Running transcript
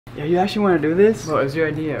Yeah, you actually want to do this? What was your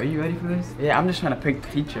idea? Are you ready for this? Yeah, I'm just trying to pick the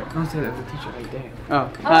teacher. Don't say there's a teacher right there.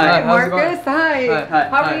 Oh, Hi, how's it going? Marcus. Hi. Hi.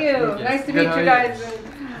 How are you? Lucas. Nice to Good, meet how you are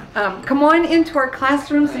guys. Come on into our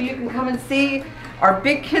classroom so you can come and see our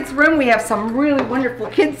big kids room. We have some really wonderful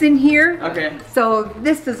kids in here. Okay. So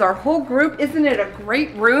this is our whole group. Isn't it a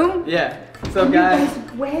great room? Yeah. What's up, guys?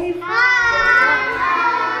 Wave.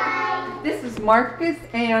 This is Marcus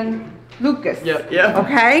and Lucas. Yeah.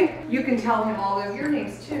 Okay? You can tell him all of your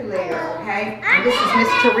names too later, okay? And this is Miss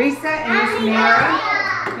Teresa and Miss Mara.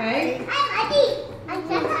 Okay?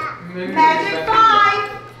 Magic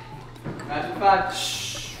 5. Magic 5. Shh.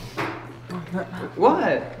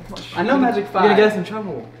 What? I know Magic 5. You're gonna get us in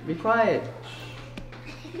trouble. Be quiet.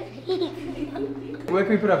 Where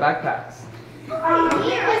can we put our backpacks? Here,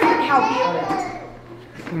 I can help you.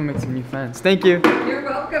 I'm gonna make some new friends. Thank you. You're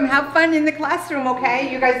welcome. Have fun in the classroom, okay?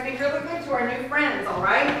 You guys be really good to our new friends, all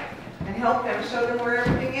right? And help them, show them where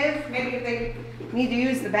everything is. Maybe if they need to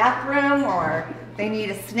use the bathroom or they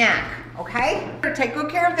need a snack, okay? Take good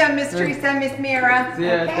care of them, Miss Teresa and Miss Mira.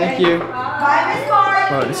 Yeah, okay? thank you. Bye, Miss Barr.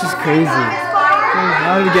 Bro, this is crazy. Bye, Miss Barr.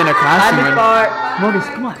 How are we getting a classroom? Magic 5. Mortis,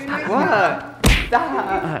 come on. Stop. What?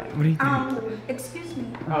 Stop. What do you think? Excuse me.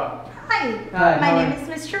 Oh. Hi. Hi, My how name are is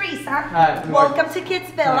Miss Teresa. Hi. Welcome to Kids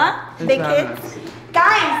Villa. Hi. Big Thanks for kids. having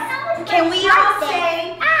Guys, can we all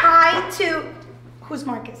say hi to who's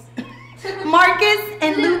Marcus? Marcus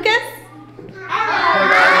and Lucas?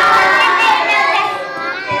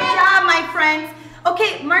 Good job, my friends.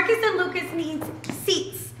 Okay, Marcus and Lucas need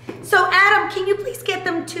seats. So Adam, can you please get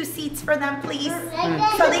them 2 seats for them, please?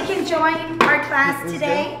 So they can join our class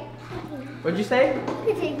today. What'd you say?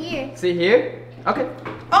 Sit here. Sit here? Okay.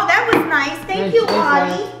 Oh, that was nice. Thank you,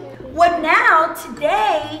 Thanks, Audie. Well, now,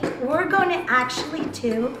 today, we're going to actually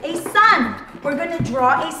do a sun. We're going to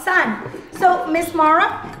draw a sun. So, Miss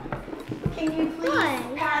Mara, can you please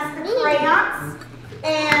pass the crayons?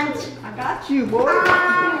 And I got you, boy.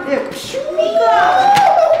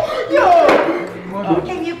 Nico,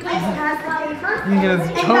 can you please pass the paper? You can get us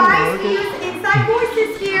in And trouble, guys, okay? use inside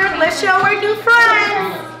voices here. Let's show our new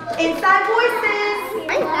friends. Inside voices.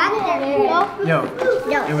 Yo,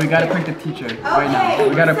 we gotta prank the teacher right now.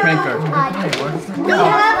 We gotta prank her. We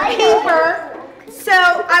have paper, so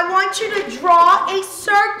I want you to draw a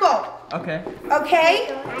circle. Okay. Okay?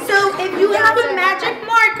 So if you have a magic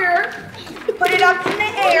marker, put it up in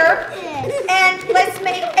the air, and let's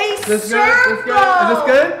make a This circle. good? Is this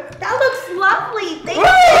good? That looks lovely. Thank you.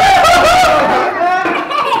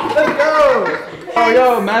 Let's go. Oh,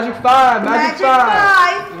 yo, Magic 5. Magic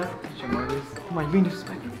 5. Come on, you being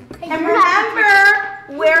disrespectful. And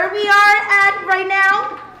remember where we are at right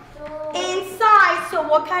now? Inside. So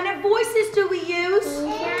what kind of voices do we use?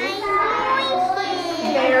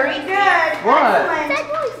 Very good. What?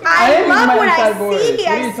 Excellent. I am love using my what inside I voice. see. What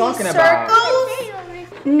are you I see talking about?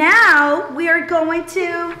 circles. Now we are going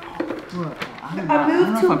to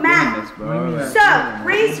move to math. So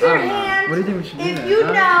raise your hand What do you think we should do? if you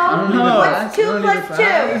know know. what's 2 plus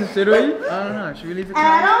 2. Should we? I don't know. Should we leave the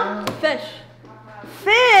Adam? Fish.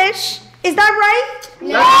 Fish. Is that right?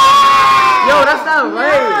 Yo, that's not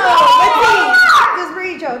right. Let's see. Just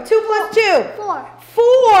read, Joe. 2 plus 2. 4.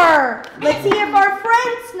 4. Let's see if our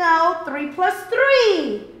friends know 3 plus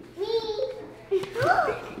 3. Me.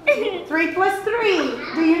 3 plus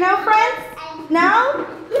 3. Do you know, friends? No?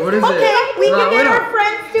 What is Okay, it? we can get wait our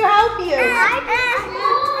friends to help you.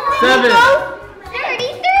 7. Nico?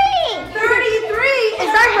 33. 33. Is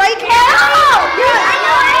that right, Carol? Good.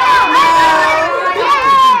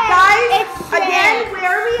 Guys, again,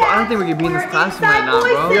 where are we at? I don't think we can be in this We're classroom right now,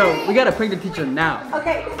 inside bro. voices. Yo, we gotta prank the teacher now.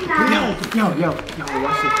 Okay, Yo, now.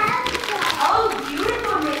 watch it. Oh,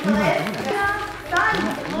 beautiful, Nicholas. Sun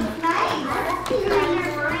looks nice.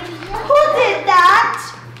 Who did that?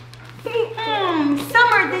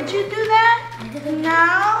 Summer, did you do that? No?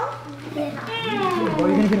 Bro,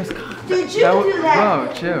 you're gonna get us caught. Did you do that?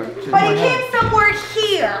 Bro, chill. But it came somewhere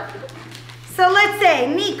here. So let's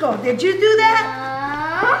say, Nico, did you do that?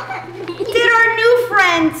 Did our new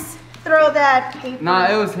friends throw that paper Nah,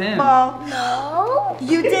 it was him. ball? No.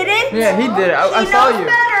 You didn't? Yeah, he did it. I He saw knows you.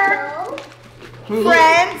 better. Who-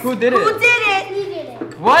 Friends, Who did it? Who did it? You did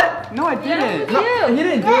it. What? No, I didn't. No, he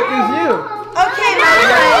didn't do it. It was you. Okay, my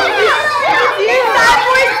friends. Inside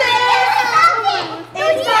voices.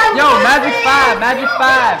 Inside Yo, voices. Magic 5. Magic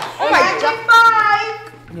 5. Oh my Magic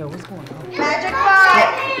 5. Yo, what's going on? Magic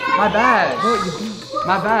 5. My bad.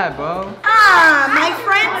 My bad, bro. My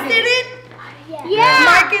friends did it? Yeah.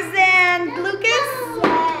 Marcus and Lucas?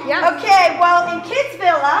 Yeah. Okay, well, in Kids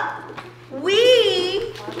Villa,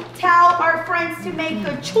 we tell our friends to make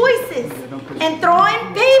good choices and throw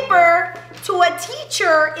in paper to to a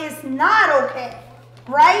teacher is not okay.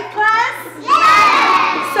 Right, class?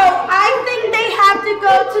 Yes! So I think they have to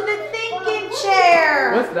go to the thinking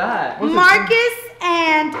chair. What's that? Marcus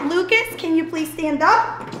and Lucas, can you please stand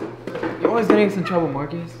up? You're always getting us in trouble,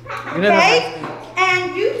 Marcus. Okay?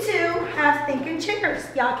 And you two have thinking chairs.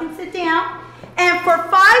 Y'all can sit down. And for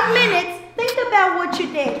 5 minutes, think about what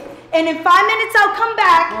you did. And in 5 minutes, I'll come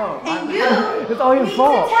back and you it's all your need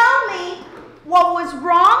fault. to tell me what was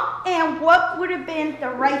wrong and what would have been the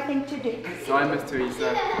right thing to do. Sorry, Miss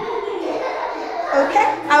Teresa. Okay?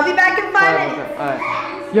 I'll be back in 5 minutes. Alright.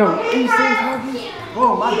 Yo, Okay, are you serious, friends? Marcus?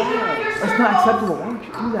 Oh, my bad. That's not acceptable. Why would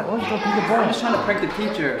you do that? Why would you go pick the ball? I'm just trying to prank the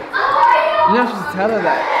teacher. You're not supposed to tell her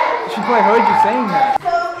that. She probably heard you saying that.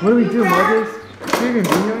 What do we do, Marcus? Should we even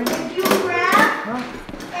be here right now? You grab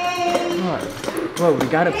Bro, we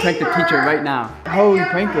gotta prank the teacher right now. How will we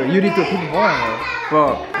prank her? You need to pick the ball on her.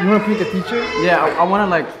 Bro, you wanna prank the teacher? Yeah, I wanna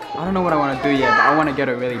I don't know what I wanna do yet, but I wanna get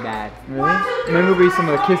her really bad. Really? Maybe we'll be some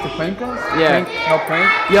of the kids to prank us? Yeah. Help prank?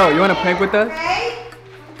 Yo, you wanna prank with us? Okay?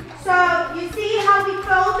 So, you see how we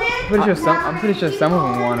fold it? I'm pretty sure some of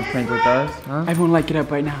them wanna prank with us. Huh? Everyone like it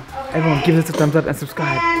up right now. Everyone give us a thumbs up and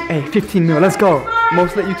subscribe. Hey, 15 mil, let's go.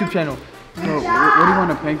 Most lit YouTube channel. Bro, what do you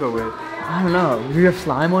wanna prank her with? I don't know. Do we have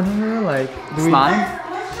slime on here? Slime?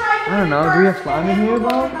 I don't know. Do we have slime in here,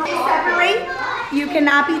 bro? Separate. You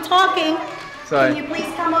cannot be talking. Sorry. Can you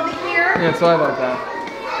please come over here? Yeah, sorry about that.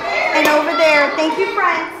 And over there. Thank you,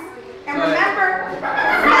 friends. And remember,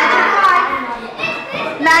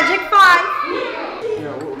 Magic 5.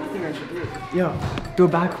 Yo, what do you think I should do? Yo, do a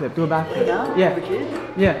backflip. Yeah. The kid?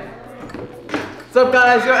 Yeah. What's up,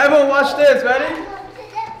 guys? Yo, everyone watch this. Ready?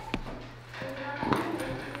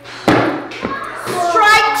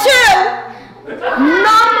 Strike 2.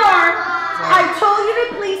 No more. I told you to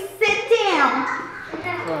please sit down.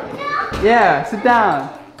 Yeah, sit down.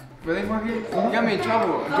 Really, Marcus? You got me in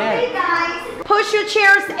trouble again. Okay, guys. Push your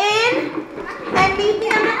chairs in and meet me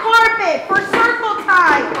on the carpet for circle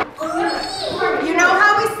time. You know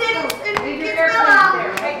how we sit in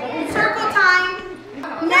circle time.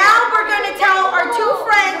 Now we're going to tell our 2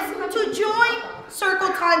 friends to join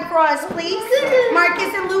circle time for us, please.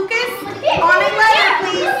 Marcus and Lucas, on a letter,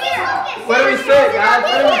 please. Where do we sit, guys?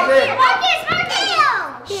 Where do we sit?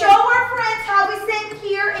 Show our friends how we sit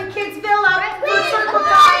here in Kids Villa for circle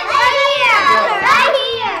time. Right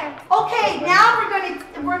here. Okay, now we're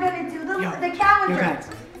gonna do the calendar. Yo, guys.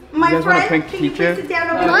 My You guys wanna friend, prank can the you teacher? please sit down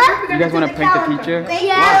over What? here? We're You gonna guys do wanna the prank the calendar. teacher? Thank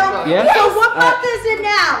Yeah. you. Yeah? So what month is it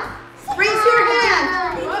now? Raise your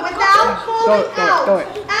hand without calling out. Throw it.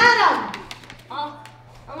 Adam.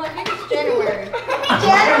 I think it's January.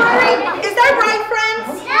 January? Is that right, friends?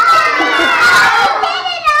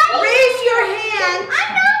 Raise your hand.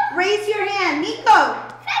 Raise your hand. Nico.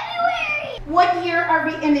 February. What year are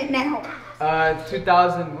we in it now?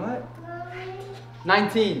 2000 what?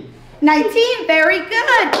 19. 19. Very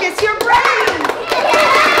good. Kiss your brain.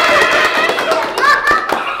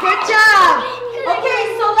 Good job. Okay,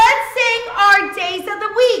 so let's sing our days of the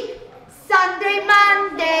week. Sunday,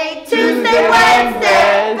 Monday, Tuesday,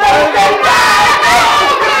 Wednesday, Thursday,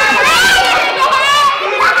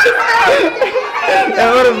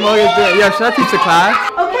 What is Morgan doing? Yo, should I teach the class?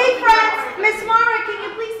 Okay, friends. Miss Mara, can you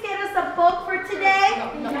please get us a book for today?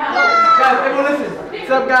 Guys, everyone listen.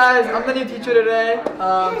 What's up, guys? I'm the new teacher today.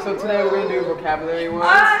 So today we're going to do vocabulary words.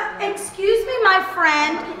 Excuse me, my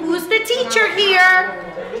friend. Who's the teacher here?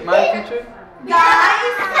 My teacher?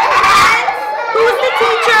 Guys, friends, who's the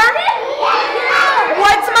teacher?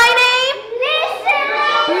 What's my name?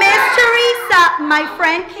 Miss Teresa. My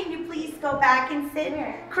friend, can you please go back and sit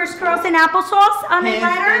crisscross and applesauce on the Hands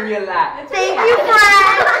in letter? your lap. Thank you,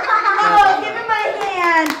 friend. Oh, give him my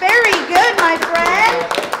hand. Very good, my friend.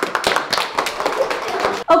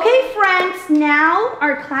 Okay, friends, now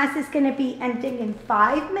our class is going to be ending in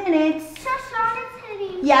 5 minutes.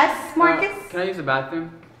 Yes, Marcus? Can I use the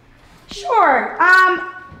bathroom? Sure.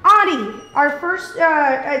 Audie, our first,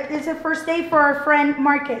 it's a first day for our friend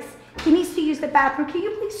Marcus. He needs to use the bathroom. Can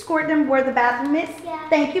you please escort them where the bathroom is? Yeah.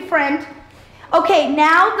 Thank you, friend. Okay,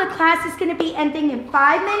 now the class is going to be ending in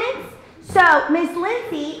 5 minutes. So, Miss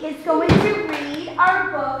Lindsay is going to read our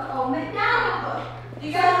book, Oh McDonald book.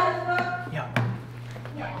 You guys know this book? Yo.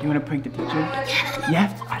 You want to prank the teacher?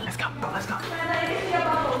 Yes? Alright, let's go. Let's go.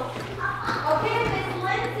 Okay, Miss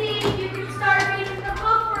Lindsay, you can start reading the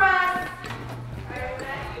book for us.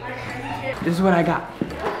 This is what I got.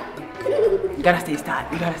 You gotta stay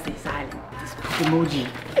silent. You gotta stay silent. This poop emoji.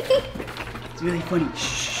 It's really funny.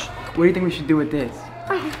 Shh. What do you think we should do with this?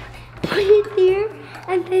 Put it there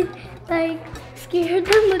and then like scare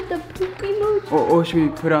them with the poop emoji. Or should we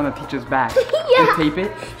put it on the teacher's back? Yeah. Let's tape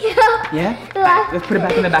it? Yeah. Yeah? Right, let's put it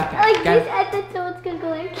back in the backpack. Like this, I thought someone's gonna go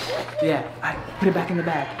like. Yeah. Alright, put it back in the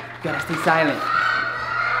bag. You gotta stay silent.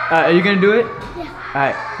 Are you gonna do it? Yeah.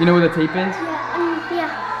 Alright, you know where the tape is? Yeah.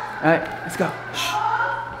 Yeah. Alright, let's go. Shh.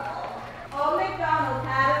 Old MacDonald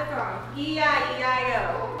had a farm.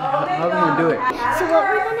 E-I-E-I-O. How are we gonna do it? So what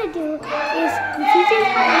we're gonna do is the teacher's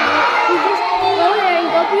we just go there and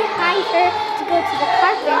go behind her to go to the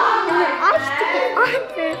carpet, and then I stick it on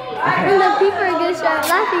her, and the people are gonna start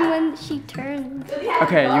laughing when she turns.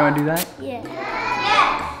 Okay, you wanna do that? Yeah.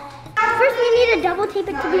 First, we need to double tape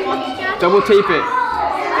it to be extra. Double tape it.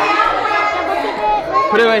 Double tape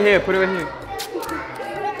it. Put it right here. Put it right here.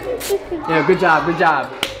 Yeah, good job. Good job.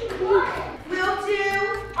 We'll do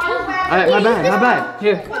our Alright, my bad.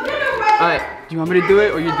 Here. Alright, do you want me to do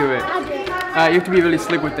it or you do it? I'll do it. Alright, you have to be really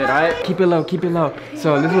slick with it, alright? Keep it low.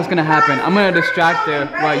 So this is what's gonna happen. I'm gonna distract her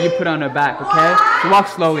while you put on her back, okay? So walk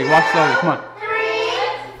slowly. Come on. 3,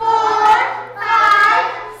 4,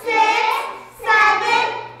 5, 6, 7,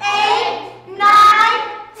 8, 9,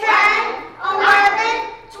 10,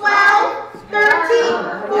 11, 12, 13,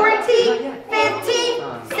 14, 15,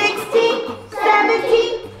 16,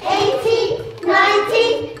 17, 18,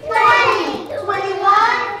 19, 20,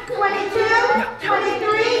 21, 22,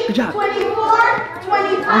 23, Good job. 24,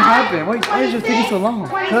 25. What happened? Why is your taking so long?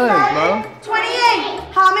 Cuz, bro. 28.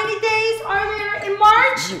 How many days are there in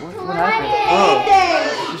March? What happened? 8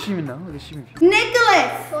 days. Does she even know? Does she even...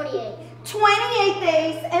 Nicholas, 48. 28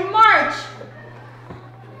 days in March.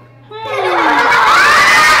 What are you laughing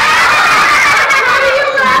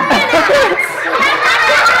at?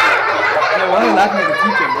 Yeah, why are you laughing at the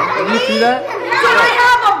teacher, bro? Did you see that? Did I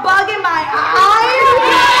have a bug in my eye?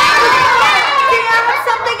 Did I have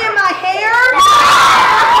something in my hair?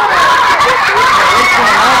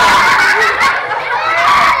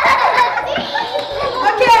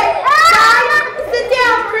 Okay, guys, sit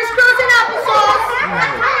down. Crisscross and applesauce.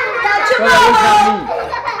 Got your Bro, that was not me.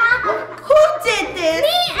 Who did this?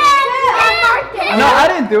 No, I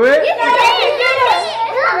didn't do it.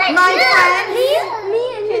 My friend.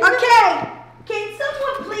 Okay, can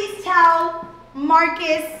someone please tell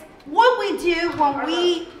Marcus what we do when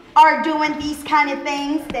we are doing these kind of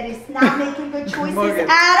things that is not making good choices? Marcus.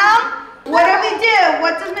 Adam, what do we do?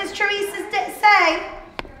 What does Miss Teresa say?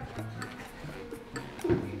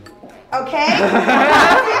 Okay.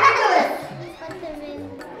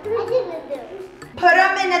 Put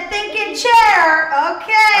him in a thinking chair.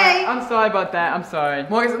 Okay. I'm sorry about that. I'm sorry.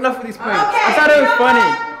 Marcus, enough of these pranks. Okay, I thought it you was know funny.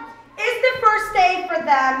 what? It's the first day for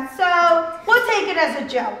them, so we'll take it as a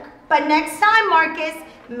joke. But next time, Marcus,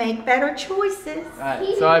 make better choices.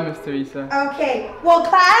 Alright, sorry, Miss Teresa. Okay, well,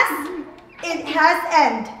 class, it has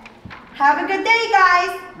end. Have a good day,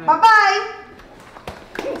 guys. Bye-bye.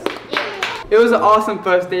 It was an awesome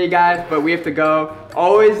first day, guys, but we have to go.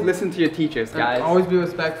 Always listen to your teachers, guys. And always be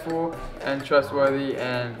respectful and trustworthy,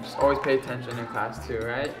 and just always pay attention in class too,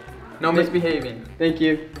 right? No misbehaving. Thank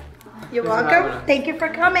you. You're Thanks for having welcome. us. Thank you for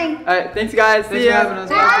coming. Alright, thanks guys. Thanks See for ya. having us.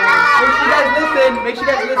 Make sure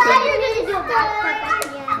you guys listen.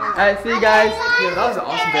 Alright, see you guys. Yeah, that was an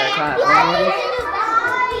awesome day of class.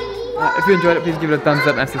 If you enjoyed it, please give it a thumbs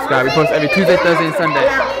up and subscribe. We post every Tuesday, Thursday, and Sunday.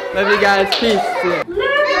 Love you guys. Peace. See ya.